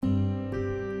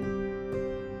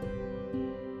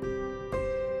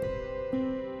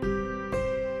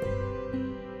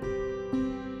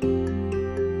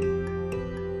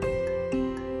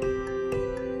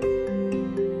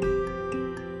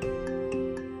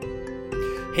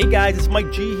Hey guys, it's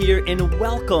Mike G here, and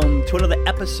welcome to another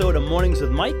episode of Mornings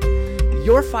with Mike,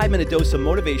 your 5-minute dose of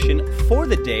motivation for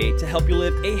the day to help you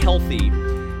live a healthy,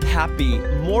 happy,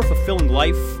 more fulfilling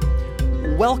life.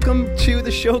 Welcome to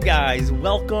the show, guys.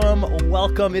 Welcome.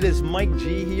 It is Mike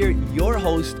G here, your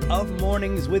host of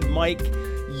Mornings with Mike.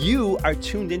 You are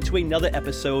tuned into another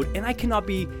episode, and I cannot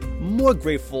be more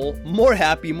grateful, more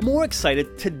happy, more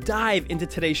excited to dive into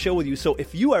today's show with you. So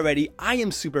if you are ready, I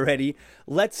am super ready.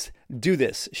 Let's do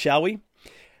this, shall we?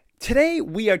 Today,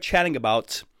 we are chatting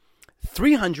about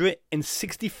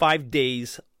 365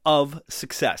 days of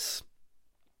success.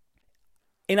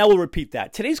 And I will repeat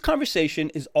that. Today's conversation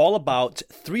is all about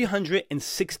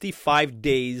 365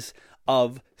 days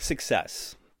of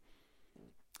success.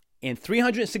 And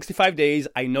 365 days,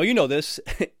 I know you know this,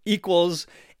 equals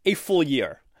a full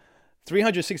year.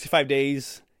 365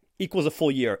 days equals a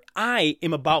full year. I'm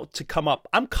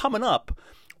coming up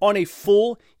on a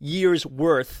full year's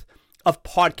worth of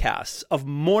podcasts, of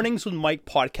Mornings with Mike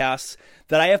podcasts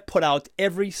that I have put out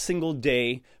every single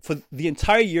day for the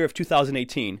entire year of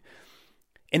 2018.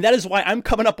 And that is why I'm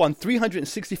coming up on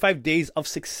 365 days of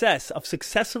success, of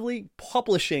successfully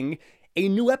publishing a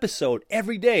new episode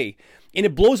every day. And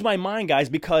it blows my mind, guys,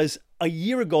 because a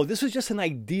year ago, this was just an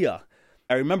idea.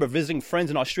 I remember visiting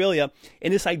friends in Australia,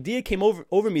 and this idea came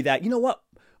over me that, you know what?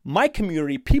 My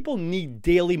community, people need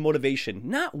daily motivation,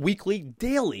 not weekly,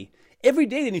 daily. Every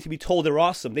day they need to be told they're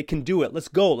awesome, they can do it, let's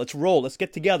go, let's roll, let's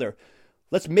get together,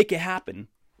 let's make it happen.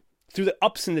 Through the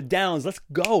ups and the downs, let's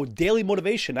go, daily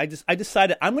motivation. I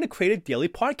decided I'm going to create a daily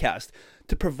podcast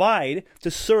to provide,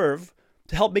 to serve,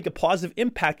 to help make a positive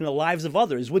impact in the lives of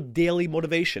others with daily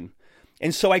motivation.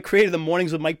 And so I created the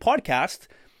Mornings with Mike podcast,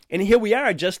 and here we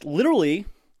are, just literally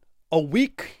a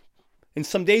week and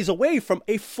some days away from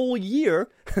a full year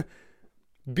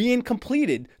being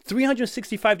completed.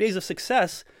 365 days of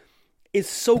success is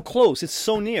so close. It's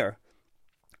so near.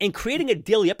 And creating a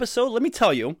daily episode, let me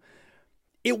tell you,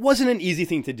 it wasn't an easy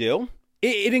thing to do.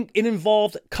 It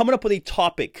involved coming up with a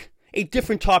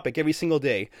different topic every single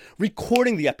day,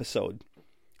 recording the episode,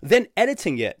 then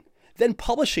editing it, then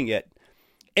publishing it.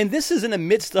 And this is in the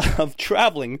midst of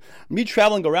me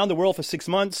traveling around the world for 6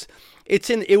 months.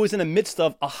 It was in the midst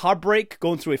of a heartbreak,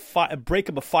 going through a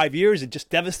breakup of 5 years. It just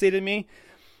devastated me.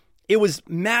 It was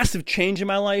massive change in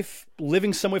my life,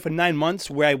 living somewhere for 9 months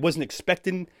where I wasn't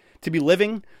expecting to be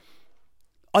living,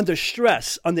 under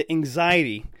stress, under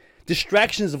anxiety,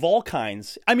 distractions of all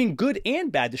kinds. I mean, good and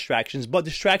bad distractions, but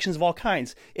distractions of all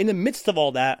kinds. In the midst of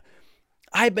all that,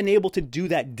 I've been able to do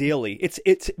that daily.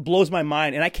 It blows my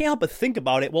mind, and I can't help but think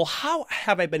about it. Well, how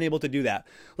have I been able to do that?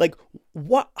 Like,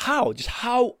 what? How? Just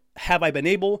how have I been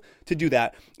able to do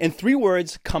that? And 3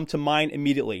 words come to mind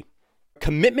immediately: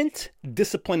 commitment,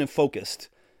 discipline, and focused.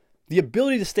 The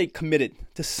ability to stay committed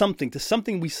to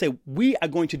something we say we are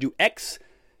going to do X,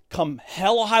 come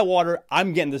hell or high water,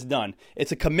 I'm getting this done.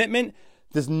 It's a commitment.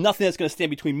 There's nothing that's going to stand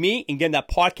between me and getting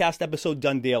that podcast episode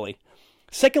done daily.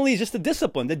 Secondly, is just the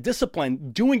discipline,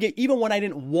 doing it even when I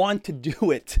didn't want to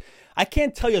do it. I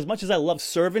can't tell you, as much as I love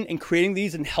serving and creating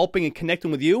these and helping and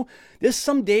connecting with you, there's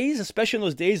some days, especially in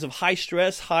those days of high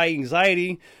stress, high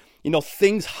anxiety,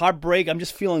 heartbreak, I'm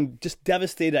just feeling just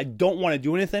devastated. I don't want to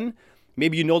do anything.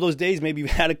 Maybe you know those days. Maybe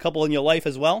you've had a couple in your life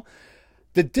as well.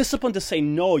 The discipline to say,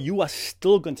 no, you are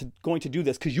still going to do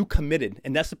this because you committed.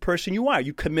 And that's the person you are.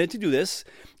 You committed to do this,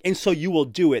 and so you will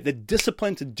do it. The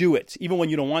discipline to do it, even when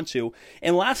you don't want to.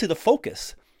 And lastly, the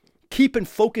focus. Keep and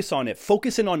focus on it.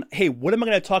 Focusing on, hey, what am I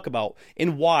going to talk about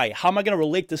and why? How am I going to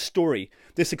relate this story,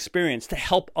 this experience to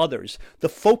help others? The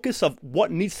focus of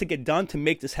what needs to get done to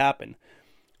make this happen.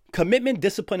 Commitment,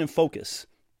 discipline, and focus.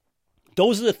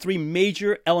 Those are the 3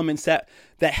 major elements that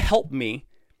help me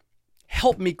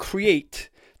create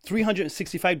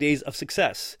 365 days of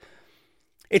success.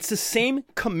 It's the same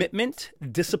commitment,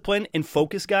 discipline, and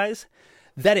focus, guys,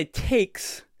 that it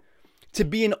takes to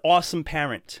be an awesome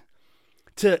parent,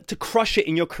 to crush it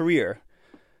in your career,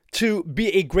 to be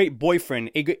a great boyfriend,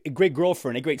 a great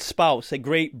girlfriend, a great spouse, a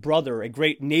great brother, a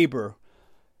great neighbor.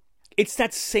 It's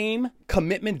that same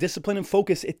commitment, discipline, and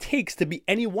focus it takes to be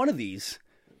any one of these.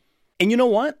 And you know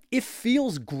what? It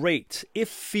feels great. It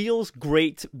feels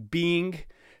great being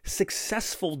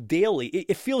successful daily.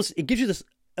 It gives you this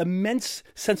immense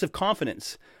sense of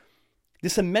confidence,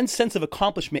 this immense sense of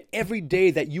accomplishment every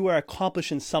day that you are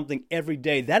accomplishing something every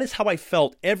day. That is how I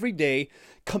felt every day,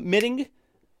 committing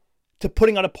to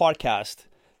putting on a podcast,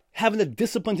 having the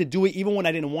discipline to do it even when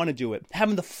I didn't want to do it,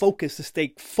 having the focus to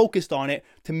stay focused on it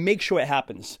to make sure it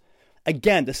happens.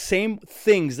 Again, the same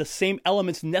things, the same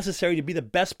elements necessary to be the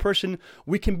best person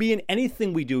we can be in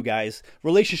anything we do, guys.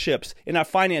 Relationships, in our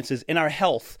finances, in our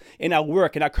health, in our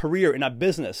work, in our career, in our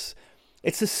business.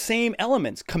 It's the same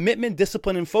elements: commitment,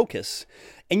 discipline, and focus.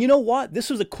 And you know what? This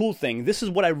was a cool thing. This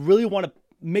is what I really want to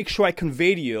make sure I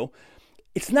convey to you.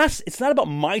 It's not about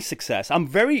my success. I'm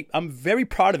very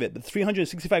proud of it. The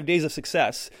 365 days of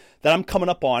success that I'm coming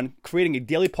up on, creating a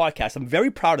daily podcast. I'm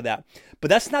very proud of that. But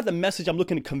that's not the message I'm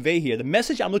looking to convey here. The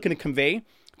message I'm looking to convey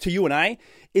to you and I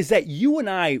is that you and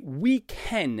I, we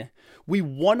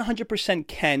 100%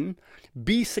 can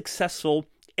be successful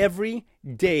every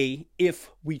day if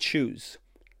we choose.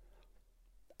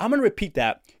 I'm going to repeat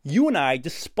that. You and I,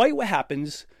 despite what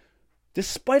happens,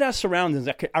 despite our surroundings,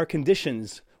 our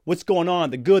conditions, what's going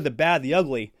on, the good, the bad, the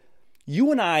ugly,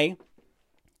 you and I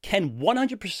can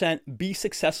 100% be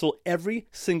successful every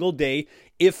single day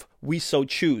if we so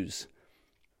choose.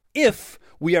 If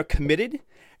we are committed,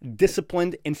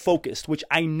 disciplined, and focused, which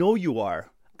I know you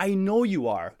are. I know you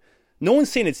are. No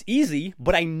one's saying it's easy,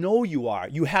 but I know you are.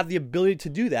 You have the ability to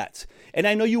do that. And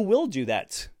I know you will do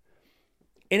that.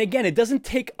 And again, it doesn't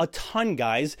take a ton,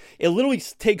 guys. It literally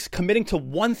takes committing to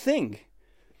one thing.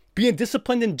 Being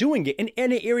disciplined in doing it in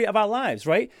any area of our lives,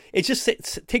 right? It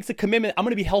takes a commitment. I'm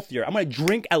going to be healthier. I'm going to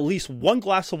drink at least one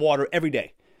glass of water every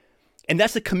day. And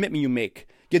that's the commitment you make.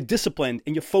 You're disciplined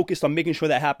and you're focused on making sure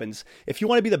that happens. If you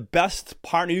want to be the best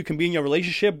partner you can be in your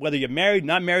relationship, whether you're married,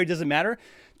 not married, doesn't matter.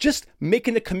 Just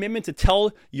making the commitment to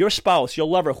tell your spouse, your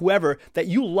lover, whoever, that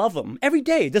you love them every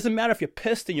day. It doesn't matter if you're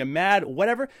pissed and you're mad,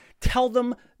 whatever. Tell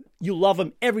them you love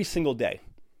them every single day.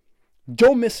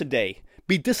 Don't miss a day.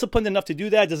 Be disciplined enough to do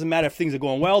that. It doesn't matter if things are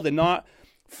going well, they're not.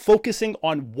 Focusing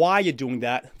on why you're doing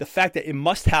that, the fact that it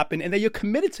must happen, and that you're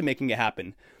committed to making it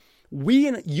happen.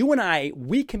 You and I,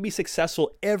 we can be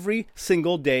successful every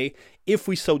single day if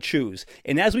we so choose.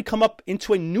 And as we come up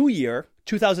into a new year,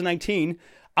 2019,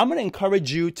 I'm going to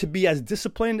encourage you to be as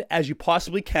disciplined as you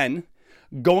possibly can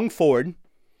going forward.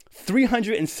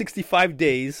 365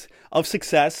 days of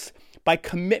success by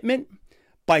commitment,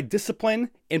 by discipline,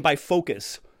 and by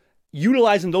focus.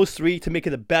 Utilizing those three to make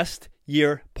it the best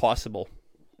year possible.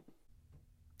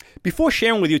 Before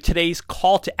sharing with you today's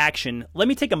call to action, let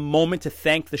me take a moment to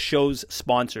thank the show's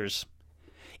sponsors.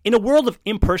 In a world of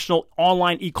impersonal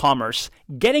online e-commerce,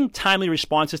 getting timely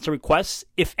responses to requests,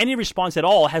 if any response at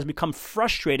all, has become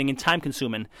frustrating and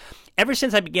time-consuming. Ever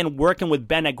since I began working with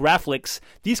Ben at Graflix,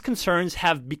 these concerns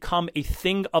have become a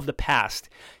thing of the past.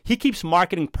 He keeps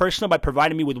marketing personal by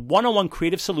providing me with one-on-one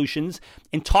creative solutions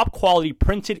and top-quality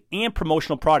printed and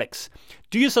promotional products.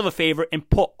 Do yourself a favor and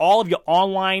put all of your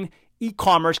online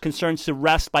e-commerce concerns to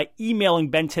rest by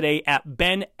emailing Ben today at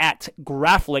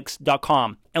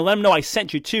ben@graflix.com and let him know I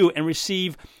sent you too, and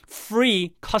receive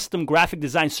free custom graphic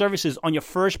design services on your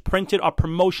first printed or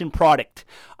promotion product.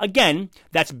 Again,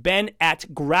 that's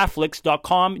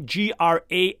ben@graflix.com,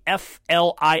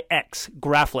 Graflix,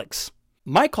 Graflix.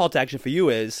 My call to action for you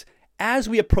is, as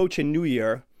we approach a new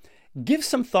year, give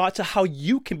some thought to how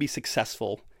you can be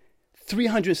successful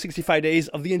 365 days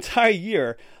of the entire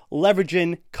year,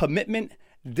 leveraging commitment,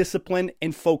 discipline,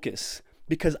 and focus.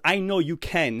 Because I know you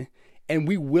can, and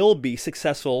we will be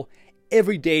successful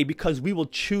every day because we will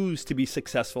choose to be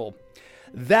successful.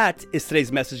 That is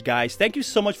today's message, guys. Thank you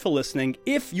so much for listening.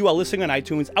 If you are listening on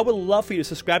iTunes, I would love for you to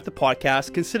subscribe to the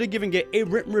podcast. Consider giving it a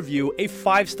written review, a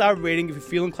 5-star rating if you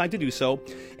feel inclined to do so.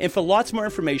 And for lots more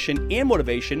information and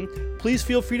motivation, please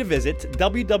feel free to visit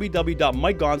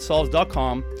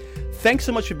www.mikegonsalves.com. Thanks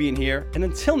so much for being here. And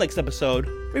until next episode,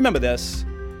 remember this: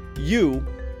 you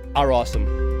are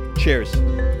awesome. Cheers.